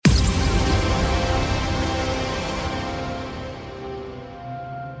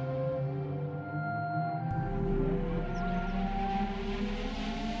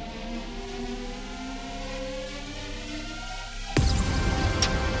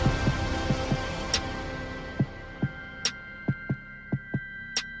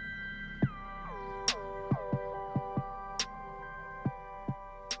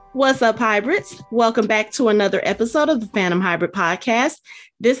What's up, hybrids? Welcome back to another episode of the Phantom Hybrid Podcast.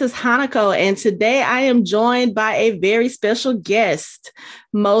 This is Hanako, and today I am joined by a very special guest.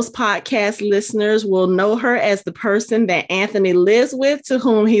 Most podcast listeners will know her as the person that Anthony lives with, to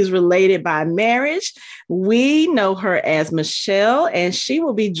whom he's related by marriage. We know her as Michelle, and she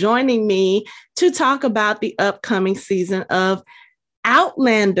will be joining me to talk about the upcoming season of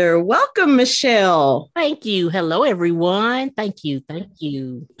Outlander. Welcome, Michelle. Thank you. Hello, everyone. Thank you.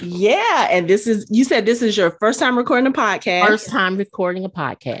 Yeah. And you said this is your first time recording a podcast. First time recording a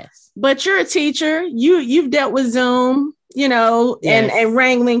podcast. But you're a teacher. You've dealt with Zoom, yes. and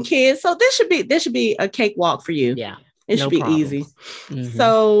wrangling kids. So this should be a cakewalk for you. Yeah. It should be easy. Mm-hmm.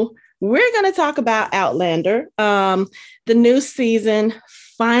 So we're going to talk about Outlander. The new season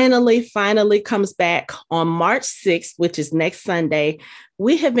finally comes back on March 6th, which is next Sunday.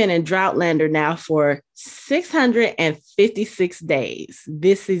 We have been in Droughtlander now for 656 days.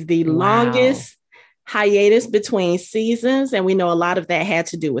 This is the longest hiatus between seasons, and we know a lot of that had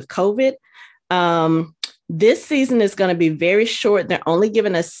to do with COVID. This season is going to be very short. They're only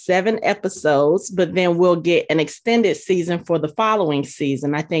giving us 7 episodes, but then we'll get an extended season for the following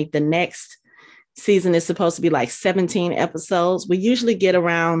season. I think the next season is supposed to be like 17 episodes. We usually get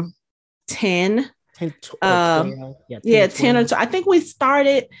around 10. 10 or 12. 10 or 12. I think we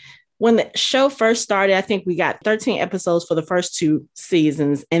started when the show first started. I think we got 13 episodes for the first 2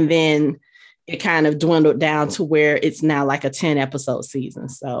 seasons, and then it kind of dwindled down to where it's now like a 10 episode season.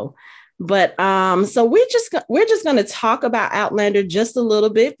 So we're just going to talk about Outlander just a little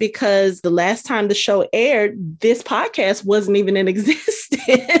bit, because the last time the show aired, this podcast wasn't even in existence.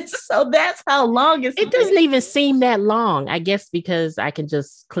 So that's how long it doesn't even seem that long, I guess, because I can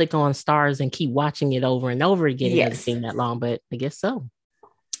just click on Stars and keep watching it over and over again. Yes. It doesn't seem that long, but I guess so.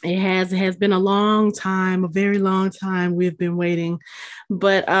 It has been a long time, a very long time we've been waiting.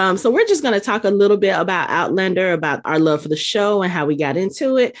 But so we're just going to talk a little bit about Outlander, about our love for the show and how we got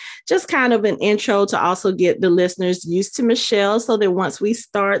into it. Just kind of an intro to also get the listeners used to Michelle, so that once we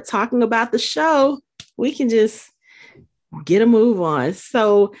start talking about the show, we can just get a move on.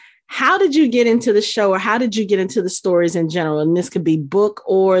 So how did you get into the show, or how did you get into the stories in general? And this could be book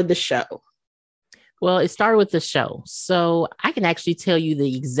or the show. Well, it started with the show. So I can actually tell you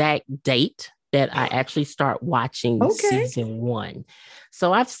the exact date that I actually start watching season 1.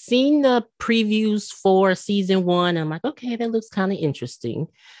 So I've seen the previews for season 1. I'm like, okay, that looks kind of interesting.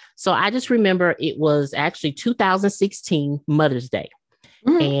 So I just remember it was actually 2016 Mother's Day.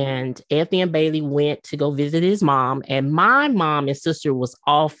 Mm-hmm. And Anthony and Bailey went to go visit his mom. And my mom and sister was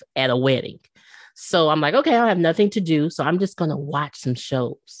off at a wedding. So I'm like, okay, I have nothing to do, so I'm just going to watch some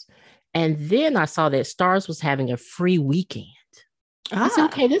shows. And then I saw that Stars was having a free weekend. I said,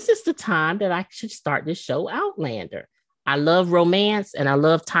 okay, this is the time that I should start this show, Outlander. I love romance and I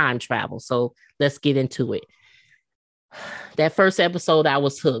love time travel. So let's get into it. That first episode, I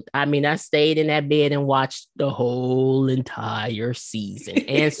was hooked. I mean, I stayed in that bed and watched the whole entire season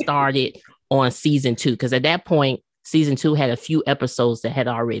and started on season 2. Because at that point, season 2 had a few episodes that had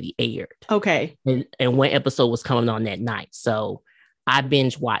already aired. Okay. And one episode was coming on that night. So I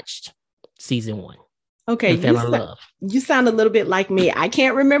binge watched season 1. Okay. You sound a little bit like me. I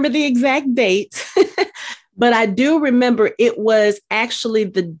can't remember the exact date, but I do remember it was actually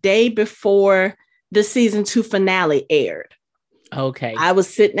the day before the season 2 finale aired. Okay. I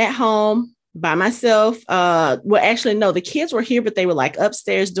was sitting at home by myself. Actually, no, the kids were here, but they were like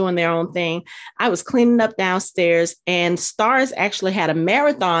upstairs doing their own thing. I was cleaning up downstairs, and Stars actually had a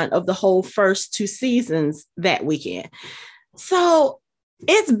marathon of the whole first 2 seasons that weekend. So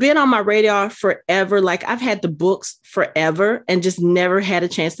it's been on my radar forever. Like, I've had the books forever and just never had a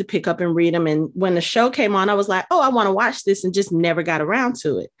chance to pick up and read them. And when the show came on, I was like, oh, I want to watch this, and just never got around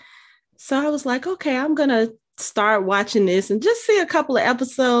to it. So I was like, okay, I'm going to start watching this and just see a couple of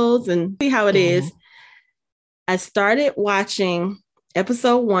episodes and see how it is. I started watching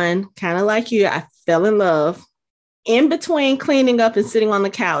episode 1, kind of like you. I fell in love. In between cleaning up and sitting on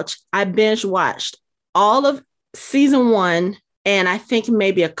the couch, I binge watched all of season 1, and I think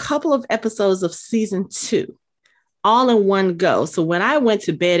maybe a couple of episodes of season 2, all in one go. So when I went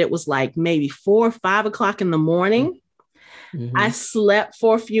to bed, it was like maybe 4 or 5 o'clock in the morning. Mm-hmm. I slept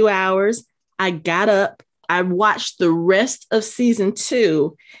for a few hours. I got up. I watched the rest of season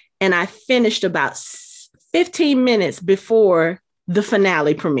 2, and I finished about 15 minutes before the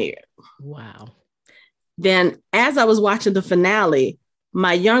finale premiered. Wow. Then as I was watching the finale,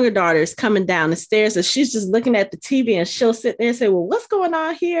 my younger daughter is coming down the stairs, and she's just looking at the TV, and she'll sit there and say, well, what's going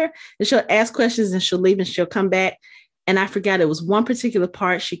on here? And she'll ask questions, and she'll leave, and she'll come back. And I forgot, it was one particular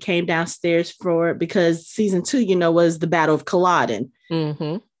part she came downstairs for, because season 2, was the Battle of Culloden.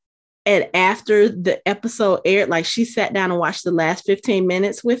 Mm-hmm. And after the episode aired, like she sat down and watched the last 15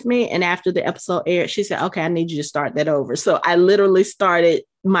 minutes with me. And after the episode aired, she said, okay, I need you to start that over. So I literally started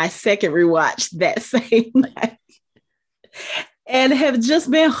my second rewatch that same night and have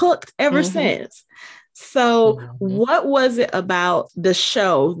just been hooked ever since. So what was it about the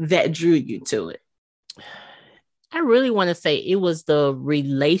show that drew you to it? I really want to say it was the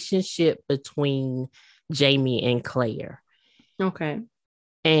relationship between Jamie and Claire. Okay.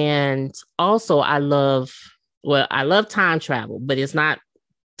 And also I love time travel, but it's not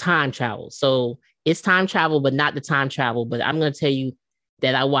time travel. So it's time travel, but not the time travel. But I'm going to tell you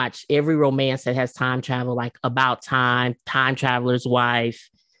that I watch every romance that has time travel, like About Time, Time Traveler's Wife,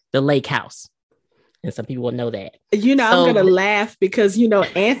 The Lake House. And some people will know that. I'm going to laugh because,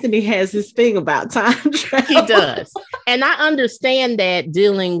 Anthony has this thing about time travel. He does. And I understand that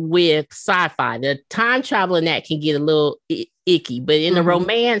dealing with sci-fi, the time travel in that can get a little icky, but in the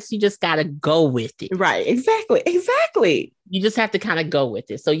romance, you just got to go with it. Right. Exactly. You just have to kind of go with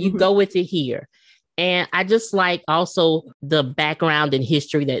it. So you go with it here. And I just like also the background and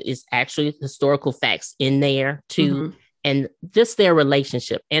history that is actually historical facts in there too. And just their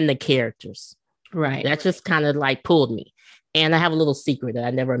relationship and the characters. Right. That just kind of like pulled me. And I have a little secret that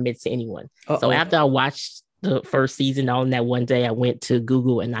I never admit to anyone. So after I watched the first season on that one day, I went to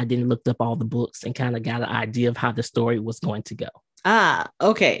Google and I didn't look up all the books and kind of got an idea of how the story was going to go.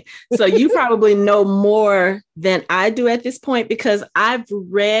 Okay. So you probably know more than I do at this point because I've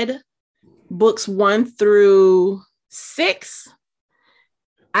read books 1 through 6.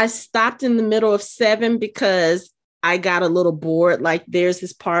 I stopped in the middle of 7 because I got a little bored. Like there's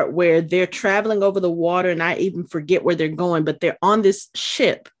this part where they're traveling over the water and I even forget where they're going, but they're on this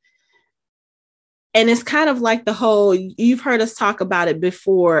ship. And it's kind of like the whole, you've heard us talk about it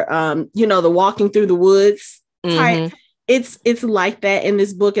before, the walking through the woods type. It's like that in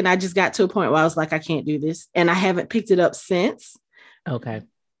this book. And I just got to a point where I was like, I can't do this. And I haven't picked it up since. Okay.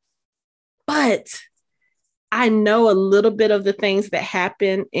 But I know a little bit of the things that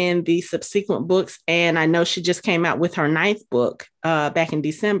happen in the subsequent books. And I know she just came out with her 9th book back in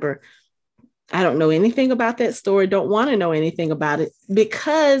December. I don't know anything about that story. Don't want to know anything about it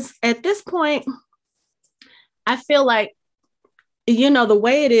because at this point, I feel like, the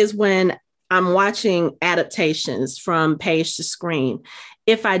way it is when I'm watching adaptations from page to screen,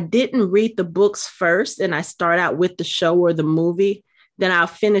 if I didn't read the books first and I start out with the show or the movie, then I'll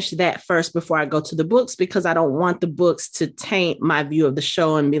finish that first before I go to the books because I don't want the books to taint my view of the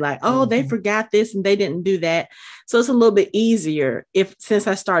show and be like, oh, they forgot this and they didn't do that. So it's a little bit easier since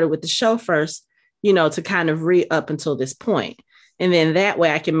I started with the show first, to kind of read up until this point. And then that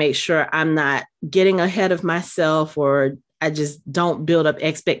way I can make sure I'm not getting ahead of myself or I just don't build up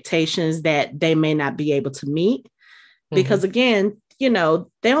expectations that they may not be able to meet. Because again,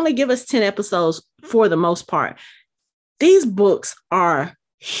 they only give us 10 episodes for the most part. These books are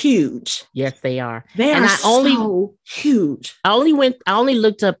huge. Yes, they are. They are so huge. I only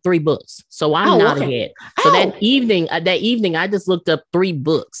looked up 3 books. So I'm not ahead. So that evening, I just looked up 3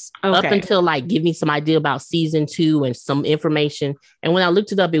 books up until give me some idea about season 2 and some information. And when I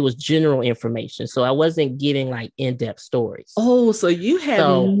looked it up, it was general information. So I wasn't getting in-depth stories. Oh, so you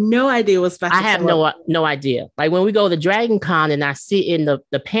have no idea what's about to I have no idea. Like when we go to Dragon Con and I sit in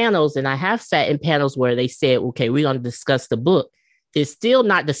the panels and I have sat in panels where they said, okay, we're going to discuss the book. It's still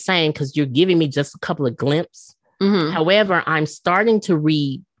not the same because you're giving me just a couple of glimpses. However, I'm starting to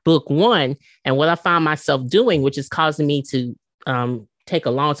read book 1 and what I found myself doing, which is causing me to take a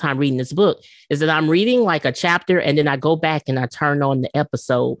long time reading this book, is that I'm reading a chapter and then I go back and I turn on the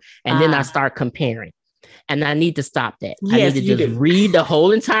episode and then I start comparing. And I need to stop that. Yes, I need to just read the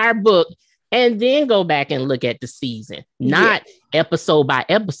whole entire book and then go back and look at the season, not episode by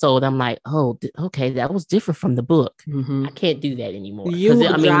episode. I'm like, oh, okay, that was different from the book. I can't do that anymore. You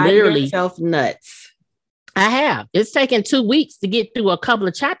will drive yourself nuts. I have. It's taken 2 weeks to get through a couple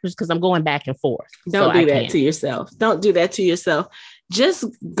of chapters because I'm going back and forth. Don't do that to yourself. Don't do that to yourself. Just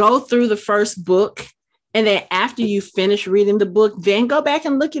go through the first book. And then after you finish reading the book, then go back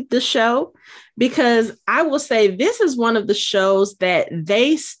and look at the show. Because I will say this is one of the shows that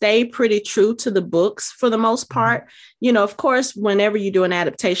they stay pretty true to the books for the most part. Of course, whenever you do an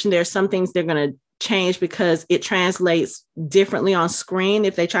adaptation, there are some things they're going to change because it translates differently on screen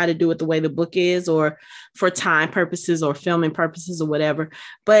if they try to do it the way the book is or for time purposes or filming purposes or whatever.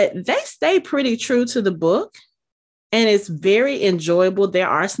 But they stay pretty true to the book. And it's very enjoyable. There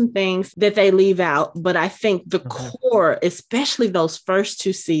are some things that they leave out, but I think the core, especially those first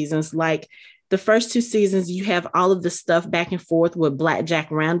 2 seasons, the first 2 seasons, you have all of the stuff back and forth with Black Jack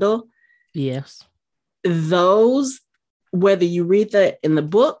Randall. Yes. Those whether you read in the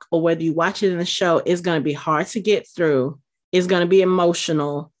book or whether you watch it in the show, it's going to be hard to get through. It's going to be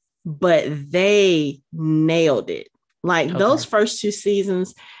emotional, but they nailed it. Like those first 2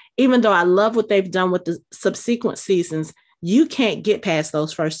 seasons, even though I love what they've done with the subsequent seasons, you can't get past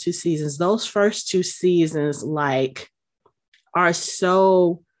those first 2 seasons. Those first 2 seasons, like, are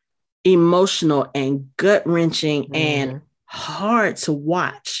so emotional and gut-wrenching and hard to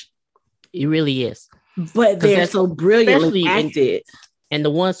watch. It really is. But they're so brilliantly acted. And the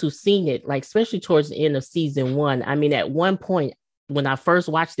ones who've seen it, like, especially towards the end of season 1, I mean, at one point when I first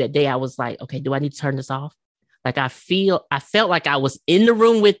watched that day, I was like, okay, do I need to turn this off? Like, I felt like I was in the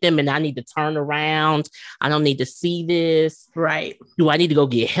room with them and I need to turn around. I don't need to see this. Right. Do I need to go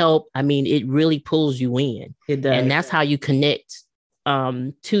get help? I mean, it really pulls you in. It does. And that's how you connect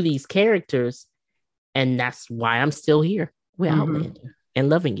to these characters. And that's why I'm still here with Outlander and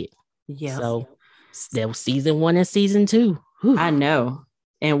loving it. Yeah. So there was season 1 and season 2. Whew. I know.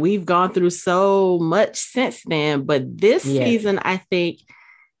 And we've gone through so much since then. But this season, I think,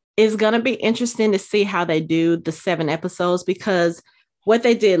 is going to be interesting to see how they do the 7 episodes, because what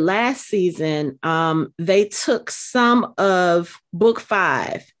they did last season, they took some of book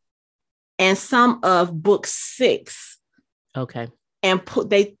 5 and some of book 6. Okay. And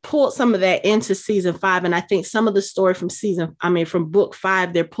they pulled some of that into season 5. And I think some of the story from from book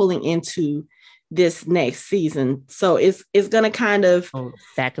 5, they're pulling into this next season. So it's going to kind of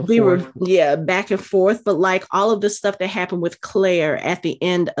back and forth. Back and forth. But like all of the stuff that happened with Claire at the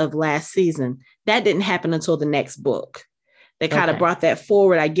end of last season, that didn't happen until the next book. They kind of brought that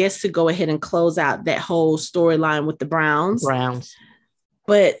forward, I guess, to go ahead and close out that whole storyline with the Browns.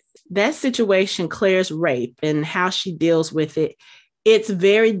 But that situation, Claire's rape and how she deals with it, it's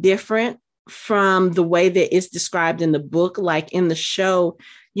very different from the way that it's described in the book. Like in the show,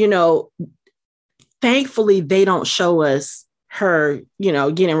 thankfully, they don't show us her,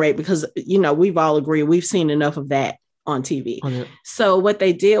 getting raped because, we've all agreed we've seen enough of that on TV. So what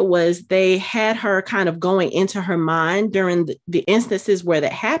they did was they had her kind of going into her mind during the instances where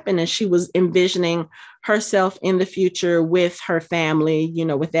that happened. And she was envisioning herself in the future with her family,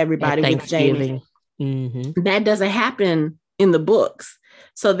 with everybody, with Jamie. That doesn't happen in the books.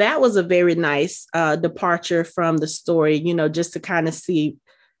 So that was a very nice departure from the story, just to kind of see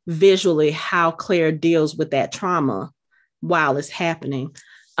visually how Claire deals with that trauma while it's happening.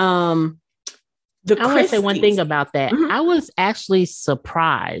 I want to say one thing about that. I was actually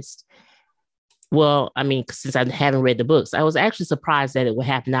surprised. Well, I mean, since I haven't read the books, I was actually surprised that it would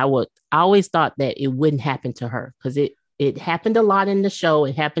happen. I always thought that it wouldn't happen to her because it happened a lot in the show.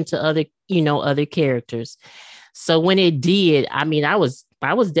 It happened to other characters. So when it did, I mean, I was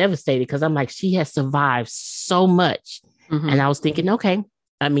devastated because I'm like, she has survived so much. And I was thinking, okay,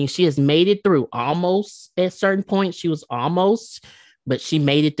 I mean, she has made it through almost at certain points. She was almost, but she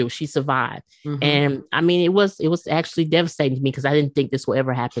made it through. She survived. And I mean, it was actually devastating to me because I didn't think this would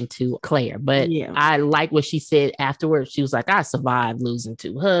ever happen to Claire. But I like what she said afterwards. She was like, I survived losing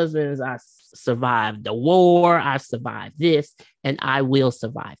 2 husbands. I survived the war. I survived this, and I will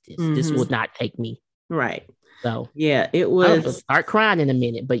survive this. This will not take me. Right. So yeah, it was. I'll start crying in a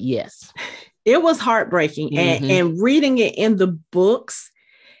minute, but yes. It was heartbreaking. And reading it in the books,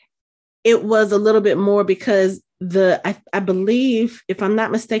 it was a little bit more because I believe, if I'm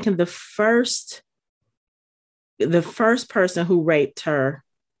not mistaken, the first person who raped her,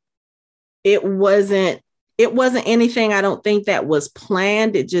 it wasn't anything, I don't think, that was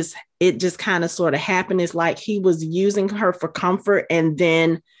planned. It just kind of sort of happened. It's like he was using her for comfort, and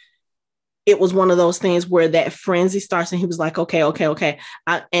then it was one of those things where that frenzy starts and he was like, okay.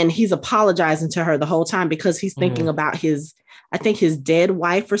 And he's apologizing to her the whole time because he's thinking about his dead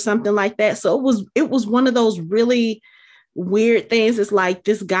wife or something like that. So it was one of those really weird things. It's like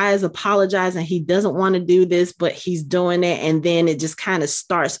this guy is apologizing. He doesn't want to do this, but he's doing it. And then it just kind of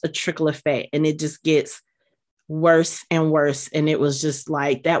starts a trickle effect and it just gets worse and worse. And it was just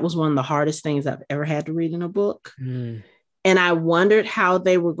like, that was one of the hardest things I've ever had to read in a book. And I wondered how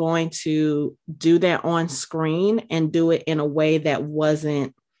they were going to do that on screen and do it in a way that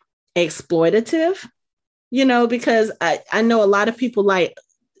wasn't exploitative, because I know a lot of people, like,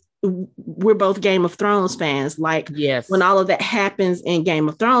 we're both Game of Thrones fans. Like, when all of that happens in Game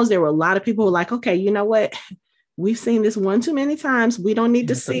of Thrones, there were a lot of people who were like, okay, you know what? We've seen this one too many times. We don't need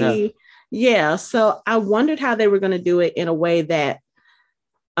to see. Enough. Yeah. So I wondered how they were going to do it in a way that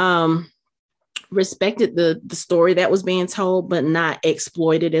respected the story that was being told, but not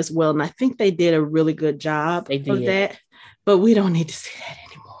exploited as well. And I think they did a really good job of that, but we don't need to see that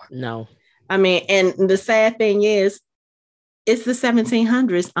anymore. No. I mean, and the sad thing is, it's the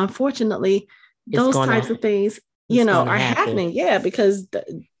 1700s. Unfortunately, those types of things, are happening. Yeah, because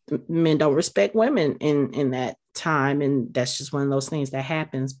men don't respect women in that time, and that's just one of those things that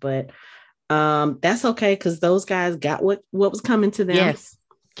happens. But that's okay, because those guys got what was coming to them. Yes,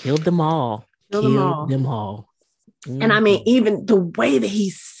 killed them all. Killed them all. Mm-hmm. And I mean, even the way that he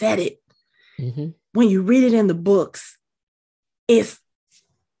said it, when you read it in the books,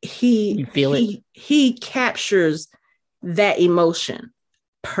 he captures that emotion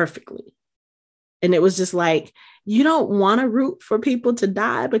perfectly. And it was just like, you don't want to root for people to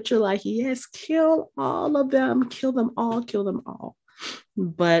die, but you're like, yes, kill all of them, kill them all.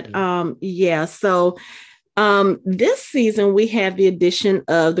 But so this season we have the addition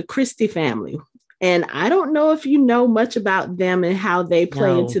of the Christie family. And I don't know if you know much about them and how they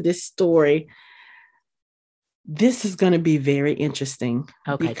play into this story. This is going to be very interesting.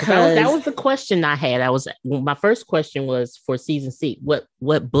 Okay, because that was the question I had. My first question was for season 6.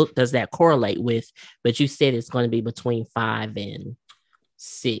 What book does that correlate with? But you said it's going to be between 5 and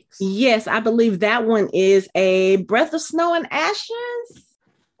 6. Yes, I believe that one is a Breath of Snow and Ashes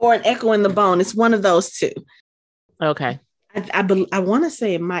or an Echo in the Bone. It's one of those two. Okay. I want to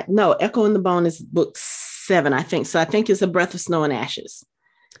say it might. No, Echo in the Bone is book 7, I think. So I think it's a Breath of Snow and Ashes.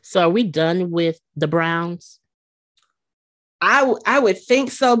 So are we done with the Browns? I would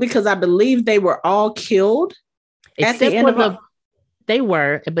think so, because I believe they were all killed. Except for they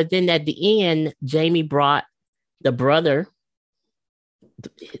were, but then at the end, Jamie brought the brother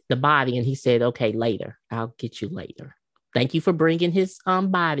the body, and he said, "Okay, later. I'll get you later. Thank you for bringing his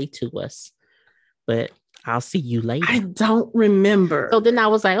body to us, but I'll see you later." I don't remember. So then I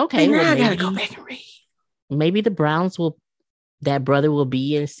was like, "Okay, now I gotta go back and read. Maybe the Browns that brother will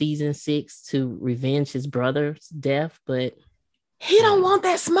be in season 6 to revenge his brother's death, but." He don't want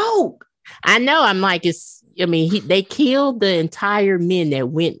that smoke. I know. I'm like, they killed the entire men that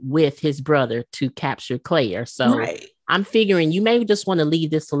went with his brother to capture Claire. So I'm figuring you may just want to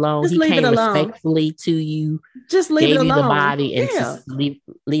leave this alone. He came respectfully to you. Just leave it alone. Gave you the body and just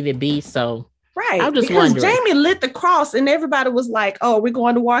leave it be. So I'm just because wondering. Jamie lit the cross and everybody was like, "Oh, we're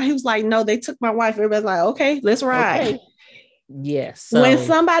going to war." He was like, "No, they took my wife." Everybody's like, "Okay, let's ride." Okay. Yes. When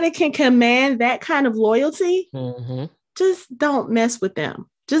somebody can command that kind of loyalty, just don't mess with them.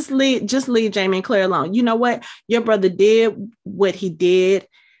 Just leave Jamie and Claire alone. You know what? Your brother did what he did.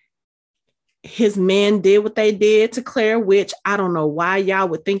 His men did what they did to Claire, which I don't know why y'all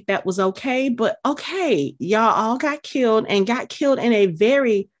would think that was okay, but okay, y'all all got killed in a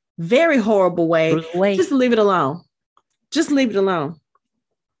very, very horrible way. Just leave it alone. Just leave it alone.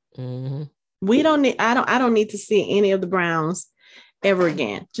 We don't need. I don't need to see any of the Browns ever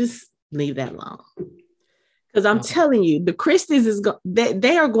again. Just leave that alone. Because I'm telling you, the Christies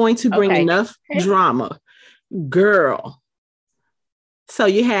they are going to bring enough drama, girl. So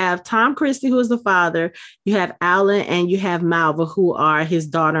you have Tom Christie, who is the father. You have Alan and you have Malva, who are his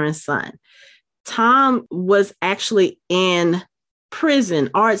daughter and son. Tom was actually in prison,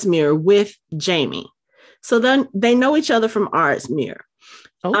 Ardsmuir, with Jamie. So then they know each other from Ardsmuir.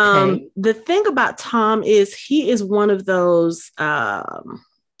 Okay. The thing about Tom is he is one of those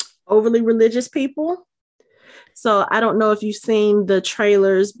overly religious people. So I don't know if you've seen the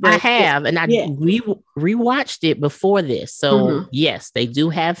trailers, but I have, and I rewatched it before this. So yes, they do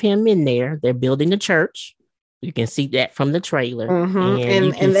have him in there. They're building the church. You can see that from the trailer, and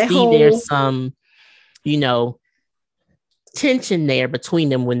you can see there's some, tension there between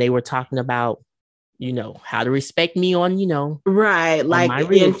them when they were talking about, how to respect me on, right,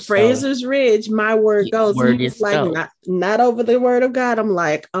 like in Fraser's Ridge, my word goes. Word is like not over the word of God. I'm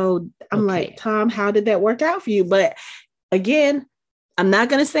like, like, Tom, how did that work out for you? But again, I'm not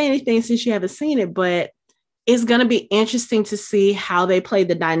going to say anything since you haven't seen it, but it's going to be interesting to see how they play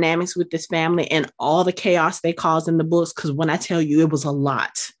the dynamics with this family and all the chaos they cause in the books. Because when I tell you, it was a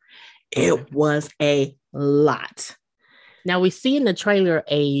lot. It was a lot. Now we see in the trailer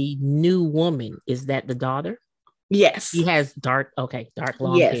a new woman. Is that the daughter? Yes. She has dark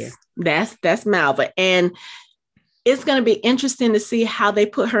long hair. That's Malva. And it's going to be interesting to see how they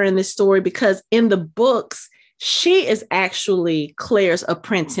put her in this story, because in the books, she is actually Claire's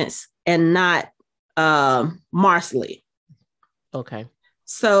apprentice and not Marsley. Okay.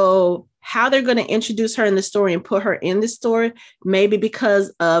 So how they're going to introduce her in the story and put her in the story, maybe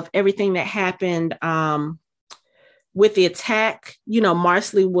because of everything that happened with the attack.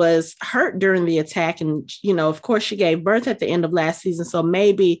 Marsley was hurt during the attack, and, of course she gave birth at the end of last season. So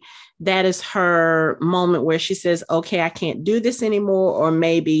maybe that is her moment where she says, okay, I can't do this anymore. Or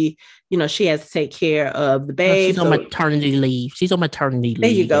maybe, she has to take care of the baby. She's on maternity leave. There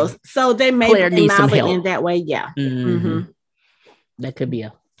you go. So they may need some help in that way. Yeah. That could be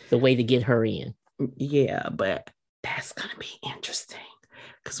the way to get her in. Yeah. But That's going to be interesting.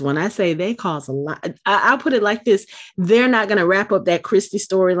 Because when I say they cause a lot, I'll put it like this. They're not going to wrap up that Christy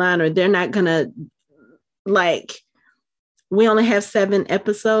storyline, or they're not going to, like, we only have 7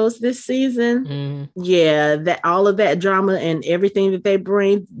 episodes this season. Yeah, that all of that drama and everything that they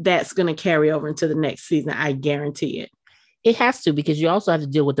bring, that's going to carry over into the next season. I guarantee it. It has to, because you also have to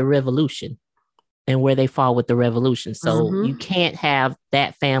deal with the revolution and where they fall with the revolution. So you can't have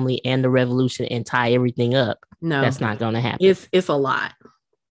that family and the revolution and tie everything up. No, that's not going to happen. It's a lot.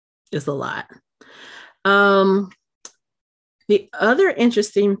 It's a lot. The other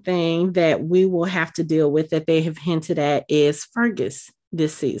interesting thing that we will have to deal with that they have hinted at is Fergus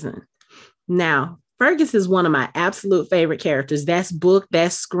this season. Now, Fergus is one of my absolute favorite characters. That's book,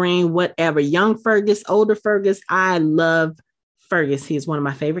 that's screen, whatever. Young Fergus, older Fergus. I love Fergus. He's one of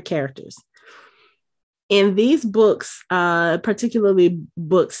my favorite characters. In these books, particularly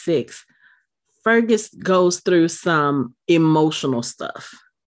book 6, Fergus goes through some emotional stuff.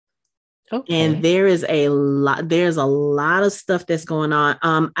 Okay. And there's a lot of stuff that's going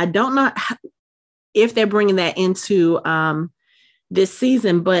on. I don't know if they're bringing that into this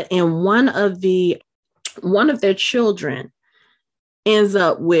season, but in one of their children ends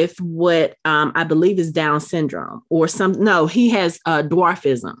up with what I believe is Down syndrome or he has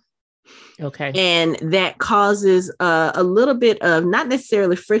dwarfism. Okay. And that causes a little bit of not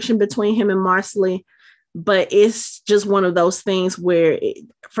necessarily friction between him and Marcelly, but it's just one of those things where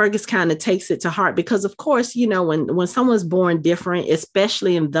Fergus kind of takes it to heart because, of course, when someone's born different,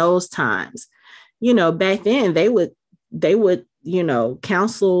 especially in those times, back then they would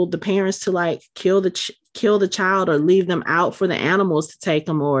counsel the parents to like kill the child or leave them out for the animals to take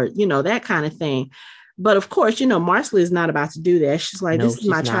them or, that kind of thing. But of course, Marcelly is not about to do that. She's like, this is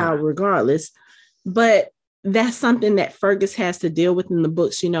my child regardless. But that's something that Fergus has to deal with in the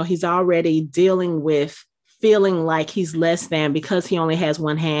books. He's already dealing with feeling like he's less than because he only has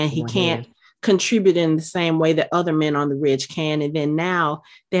one hand. He can't contribute in the same way that other men on the ridge can. And then now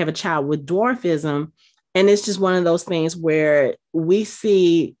they have a child with dwarfism. And it's just one of those things where we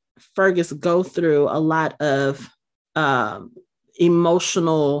see Fergus go through a lot of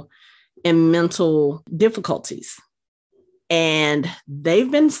emotional and mental difficulties. And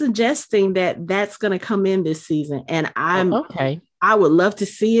they've been suggesting that that's going to come in this season. And I would love to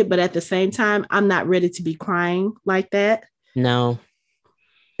see it. But at the same time, I'm not ready to be crying like that. No.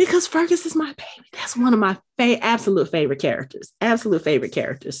 Because Fergus is my baby. That's one of my absolute favorite characters. Absolute favorite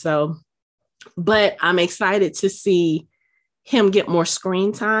characters. So, but I'm excited to see him get more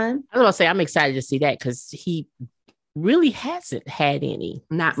screen time. I was going to say, I'm excited to see that because he really hasn't had any.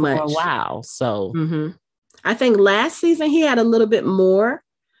 Not for much. a while. So. Mm-hmm. I think last season he had a little bit more,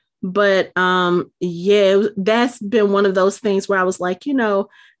 but that's been one of those things where I was like,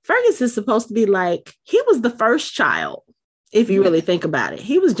 Fergus is supposed to be like, he was the first child. If you really think about it,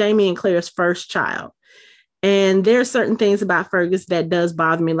 he was Jamie and Claire's first child. And there are certain things about Fergus that does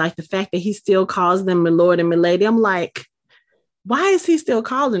bother me, like the fact that he still calls them my lord and my lady. I'm like, why is he still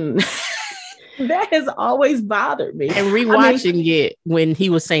calling them? That has always bothered me. And rewatching it when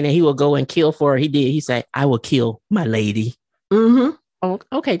he was saying that he will go and kill for her, he did. He said, I will kill my lady. Mm-hmm. Oh,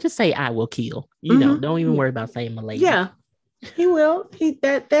 okay, just say I will kill. Don't even worry about saying my lady. Yeah, he will.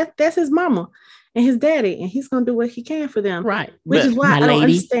 That's his mama and his daddy, and he's gonna do what he can for them. Right. Which is why I don't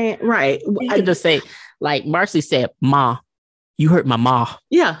understand. Right. I could just say, like Marcy said, Ma, you hurt my ma.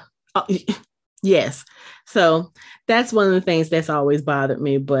 Yeah. Yes. So that's one of the things that's always bothered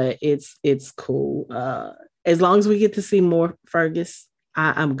me, but it's cool. As long as we get to see more Fergus,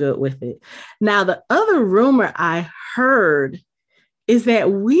 I'm good with it. Now, the other rumor I heard is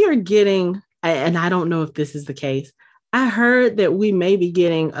that we are getting, and I don't know if this is the case, I heard that we may be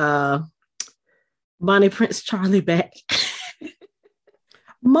getting Bonnie Prince Charlie back.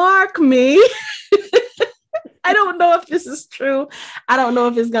 Mark me. I don't know if this is true. I don't know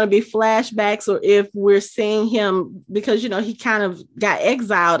if it's going to be flashbacks or if we're seeing him because, he kind of got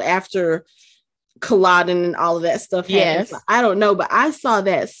exiled after Culloden and all of that stuff happened. Yes. I don't know, but I saw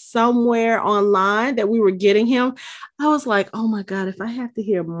that somewhere online that we were getting him. I was like, oh my God, if I have to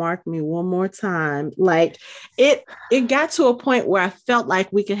hear Mark me one more time, like it got to a point where I felt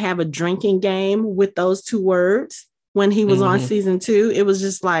like we could have a drinking game with those 2 words when he was on season 2. It was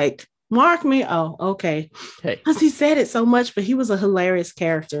just like, Mark me. Oh, okay. Because he said it so much, but he was a hilarious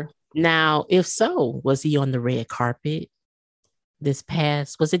character. Now, if so, was he on the red carpet this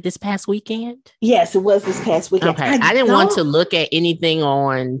past weekend? Yes, it was this past weekend. Okay. I didn't want to look at anything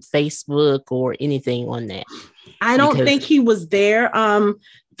on Facebook or anything on that. I don't think he was there.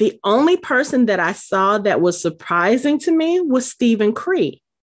 The only person that I saw that was surprising to me was Stephen Cree.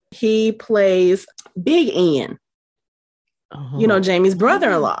 He plays Big Ian Jamie's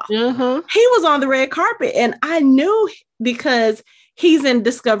brother-in-law. Uh-huh. He was on the red carpet, and I knew because he's in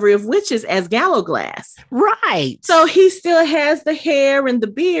Discovery of Witches as Gallowglass. Right. So he still has the hair and the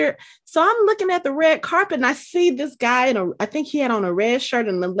beard. So I'm looking at the red carpet and I see this guy I think he had on a red shirt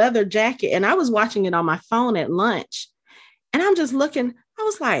and a leather jacket. And I was watching it on my phone at lunch. And I'm just looking. I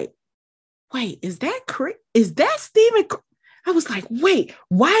was like, wait, is that Stephen? I was like, wait,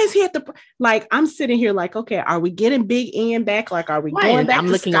 why is he at the, like, I'm sitting here like, okay, are we getting Big Ian back? Like, are we going back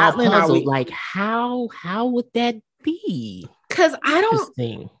to Scotland? All puzzled, like, how would that be? Because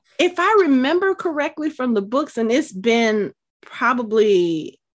if I remember correctly from the books, and it's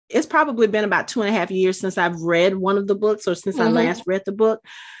probably been about 2.5 years since I've read one of the books, or since I last read the book.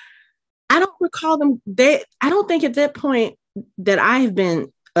 I don't recall them. I don't think at that point that I have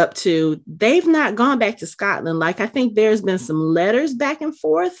been up to, they've not gone back to Scotland. Like, I think there's been some letters back and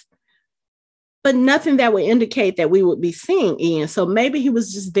forth, but nothing that would indicate that we would be seeing Ian. So maybe he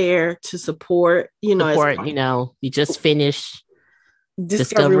was just there to support, you just finished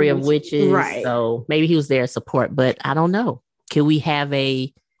Discovery of Witches. Right. So maybe he was there to support, but I don't know. Can we have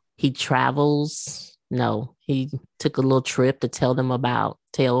he travels? No, he took a little trip to tell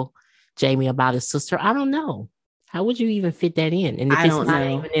Jamie about his sister. I don't know. How would you even fit that in? And if it's not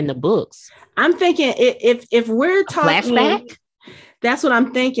even in the books, I'm thinking if we're talking flashback, that's what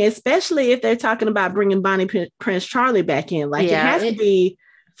I'm thinking. Especially if they're talking about bringing Bonnie Prince Charlie back in, like it has to be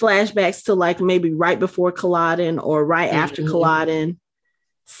flashbacks to like maybe right before Culloden or right after Culloden,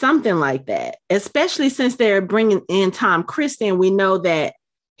 something like that. Especially since they're bringing in Tom Christie, and we know that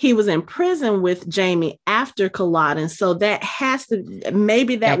he was in prison with Jamie after Culloden, so that has to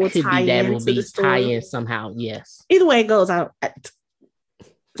that will tie into the story. Tie in somehow. Yes. Either way it goes,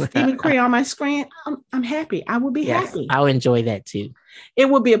 Stephen Cree on my screen. I'm happy. I will be happy. I'll enjoy that too.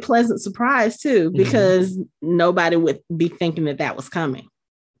 It would be a pleasant surprise too, because nobody would be thinking that was coming.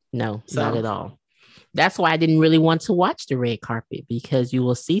 No, not at all. That's why I didn't really want to watch the red carpet, because you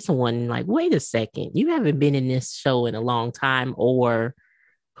will see someone like, wait a second, you haven't been in this show in a long time, or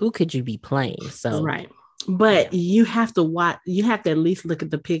who could you be playing? So right. But you have to watch, you have to at least look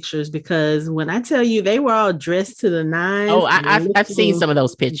at the pictures, because when I tell you they were all dressed to the nines. Oh, I've seen some of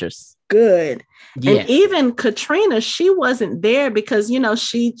those pictures. Good. Yes. And even Katrina, she wasn't there because,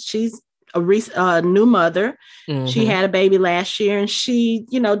 she's a new mother. Mm-hmm. She had a baby last year, and she,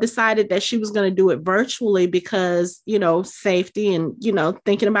 decided that she was going to do it virtually because, safety and,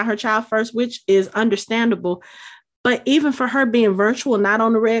 thinking about her child first, which is understandable. But even for her being virtual, not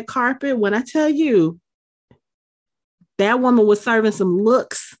on the red carpet, when I tell you that woman was serving some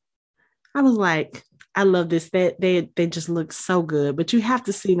looks, I was like, I love this. They just look so good, but you have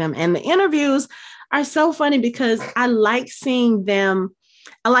to see them. And the interviews are so funny because I like seeing them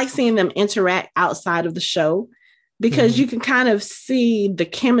interact outside of the show, because you can kind of see the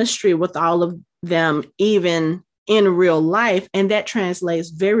chemistry with all of them, even in real life. And that translates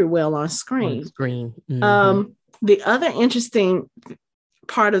very well on screen. Mm-hmm. The other interesting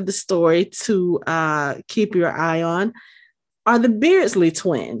part of the story to keep your eye on are the Beardsley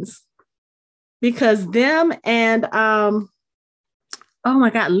twins, because them and oh my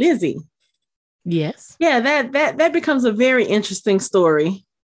God, Lizzie. Yes. Yeah, that becomes a very interesting story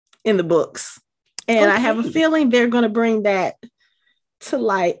in the books. And I have a feeling they're going to bring that to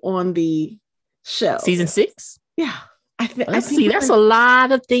light on the show. Season 6? Yeah. Let's see. That's a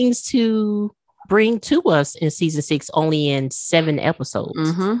lot of things to bring to us in season 6, only in 7 episodes.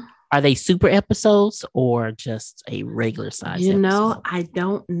 Mm-hmm. Are they super episodes or just a regular size episode? I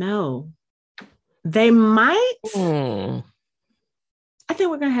don't know. They might. I think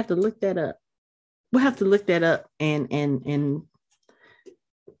we're gonna have to look that up. We'll have to look that up and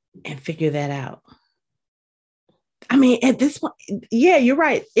figure that out. I mean, at this point, yeah, you're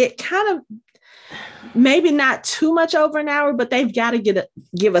right. It kind of, maybe not too much over an hour, but they've got to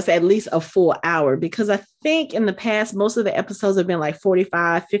give us at least a full hour, because I think in the past, most of the episodes have been like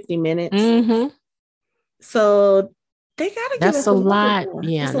 45, 50 minutes. Mm-hmm. So they got to give us a lot.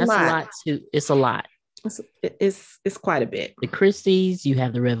 Yeah, that's a lot too. It's a lot. It's quite a bit. The Christies, you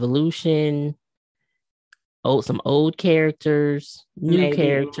have the Revolution, some old characters, new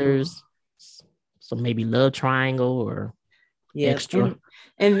characters, so maybe love triangle or extra.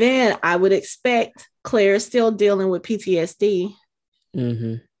 And then I would expect Claire is still dealing with PTSD,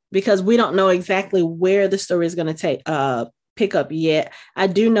 because we don't know exactly where the story is going to pick up yet. I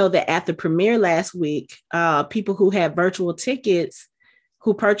do know that at the premiere last week, people who had virtual tickets,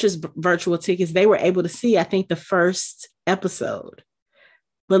 who purchased virtual tickets, they were able to see, I think, the first episode.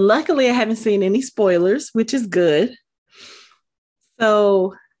 But luckily, I haven't seen any spoilers, which is good.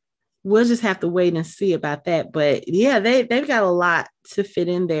 So we'll just have to wait and see about that. But yeah, they've got a lot to fit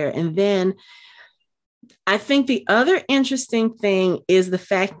in there. And then I think the other interesting thing is the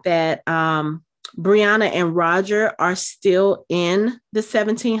fact that Brianna and Roger are still in the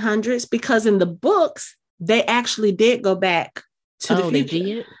 1700s, because in the books, they actually did go back to the future. They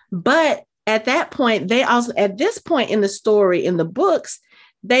did? But at that point, at this point in the story, in the books,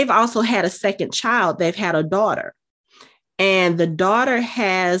 they've also had a second child. They've had a daughter. And the daughter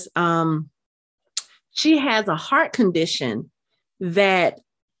has, she has a heart condition that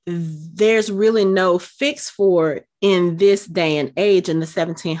there's really no fix for in this day and age in the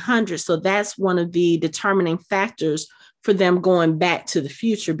 1700s. So that's one of the determining factors for them going back to the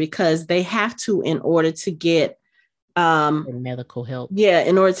future, because they have to, in order to get medical help. Yeah,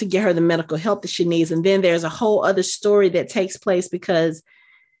 in order to get her the medical help that she needs. And then there's a whole other story that takes place, because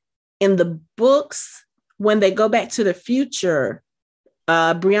in the books, when they go back to the future,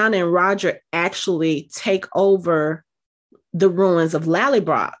 Brianna and Roger actually take over the ruins of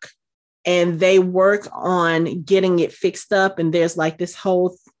Lallybroch, and they work on getting it fixed up. And there's like this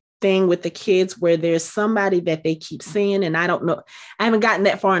whole thing with the kids where there's somebody that they keep seeing. And I don't know, I haven't gotten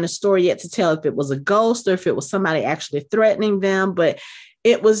that far in the story yet to tell if it was a ghost or if it was somebody actually threatening them, but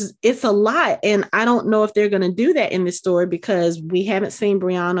it's a lot. And I don't know if they're going to do that in this story, because we haven't seen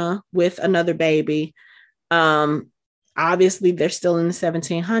Brianna with another baby. Obviously they're still in the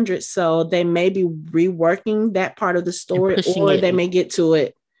 1700s, so they may be reworking that part of the story, or they may get to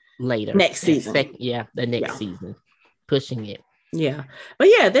it later next season. The next season, pushing it. Yeah, but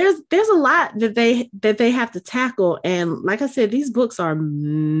yeah, there's a lot that they have to tackle, and like I said, these books are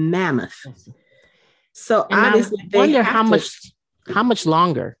mammoth. So and obviously, I wonder how much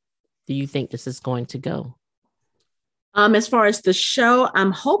longer do you think this is going to go? As far as the show,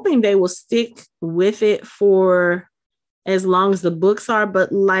 I'm hoping they will stick with it for as long as the books are.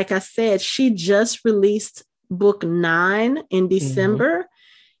 But like I said, she just released book 9 in December.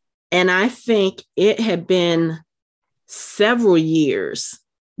 And I think it had been several years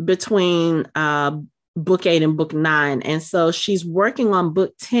between book 8 and book 9. And so she's working on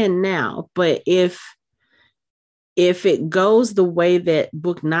book 10 now. But if it goes the way that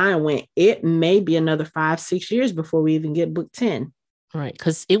book 9 went, it may be another 5-6 years before we even get book 10. Right.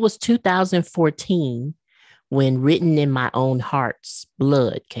 Because it was 2014 when Written in My Own Heart's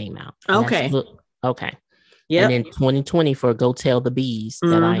Blood came out. Okay. Okay. Yeah. And then 2020 for Go Tell the Bees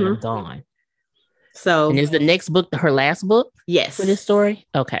That I Am Gone. So, and is the next book her last book? Yes. For this story?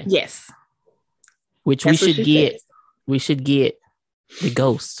 Okay. Yes. Which we should get. Says. We should get the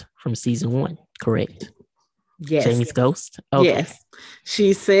ghost from season 1. Correct. Yes. Jamie's ghost. Okay. Yes.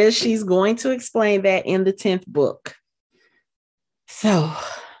 She says she's going to explain that in the 10th book. So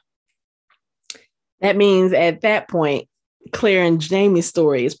that means at that point, Claire and Jamie's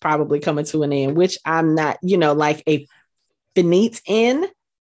story is probably coming to an end, which I'm not, like a finite end.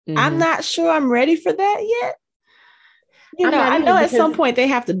 I'm not sure I'm ready for that yet. I know at some point they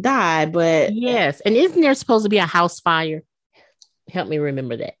have to die, but yes. And isn't there supposed to be a house fire? Help me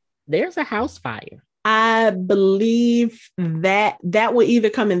remember that. There's a house fire. I believe that will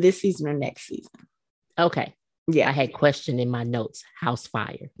either come in this season or next season. Okay. Yeah. I had question in my notes. House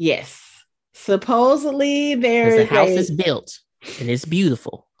fire. Yes. Supposedly there's a house is built and it's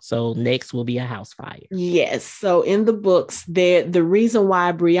beautiful. So next will be a house fire. Yes. So in the books, the reason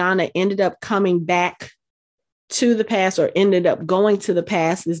why Brianna ended up coming back to the past, or ended up going to the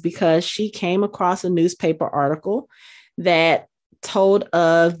past, is because she came across a newspaper article that told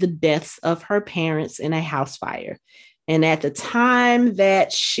of the deaths of her parents in a house fire. And at the time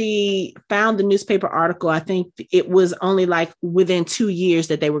that she found the newspaper article, I think it was only like within 2 years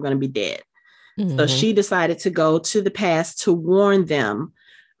that they were going to be dead. So she decided to go to the past to warn them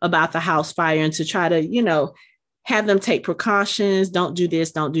about the house fire and to try to, have them take precautions. Don't do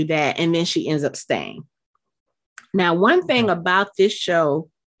this, don't do that. And then she ends up staying. Now, one thing about this show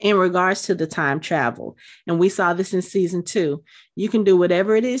in regards to the time travel, and we saw this in season 2, you can do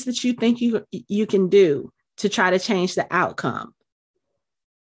whatever it is that you think you can do to try to change the outcome.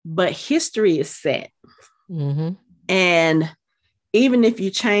 But history is set. And even if you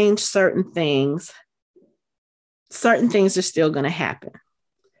change certain things are still going to happen.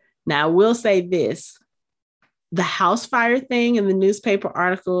 Now, I will say this. The house fire thing in the newspaper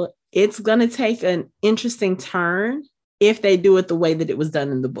article, it's going to take an interesting turn if they do it the way that it was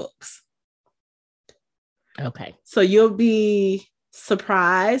done in the books. Okay. So you'll be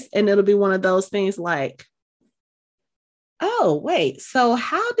surprised, and it'll be one of those things like, oh, wait, so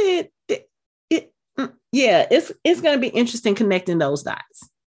how did it? Yeah, it's going to be interesting connecting those dots.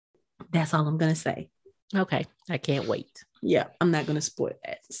 That's all I'm going to say. Okay. I can't wait. Yeah, I'm not going to spoil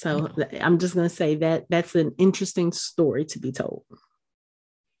that. So I'm just going to say that that's an interesting story to be told.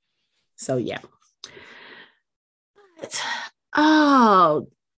 So yeah. Oh,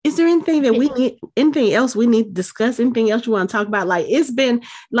 is there anything that we need, anything else we need to discuss, anything else you want to talk about? Like, it's been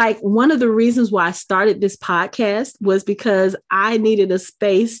like one of the reasons why I started this podcast was because I needed a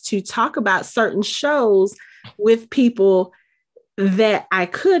space to talk about certain shows with people that I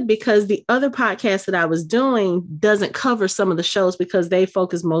could, because the other podcast that I was doing doesn't cover some of the shows because they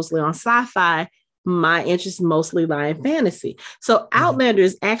focus mostly on sci-fi. My interest mostly lie in fantasy. So Outlander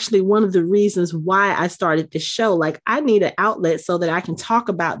is actually one of the reasons why I started this show. Like, I need an outlet so that I can talk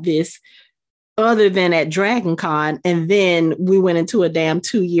about this other than at Dragon Con. And then we went into a damn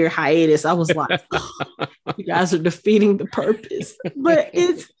 2-year hiatus. I was like, you guys are defeating the purpose. But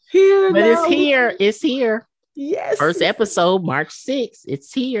it's here. But now. It's here. Yes. First episode, March 6th.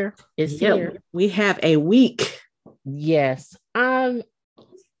 It's here. It's here. We have a week. Yes.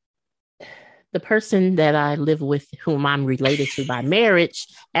 The person that I live with, whom I'm related to by marriage,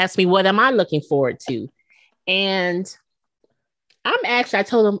 asked me, what am I looking forward to? And I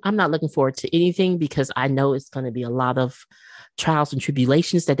told him I'm not looking forward to anything because I know it's going to be a lot of trials and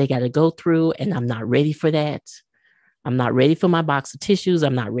tribulations that they got to go through. And I'm not ready for that. I'm not ready for my box of tissues.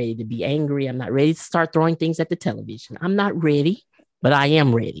 I'm not ready to be angry. I'm not ready to start throwing things at the television. I'm not ready, but I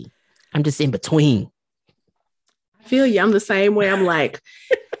am ready. I'm just in between. I feel you. I'm the same way. I'm like,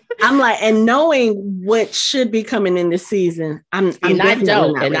 and knowing what should be coming in this season, I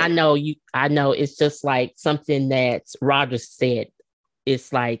know it's just like something that Roger said.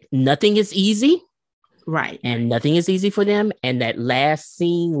 It's like nothing is easy. Right. And nothing is easy for them. And that last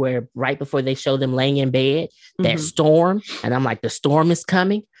scene where right before they show them laying in bed, that storm, and I'm like, the storm is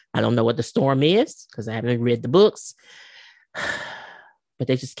coming. I don't know what the storm is because I haven't read the books, but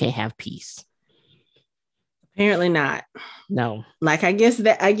they just can't have peace. Apparently not. No. Like, I guess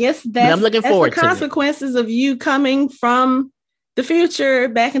that's I'm looking forward to the consequences of you coming from the future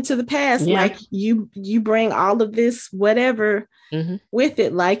back into the past. Yeah. Like you bring all of this, whatever with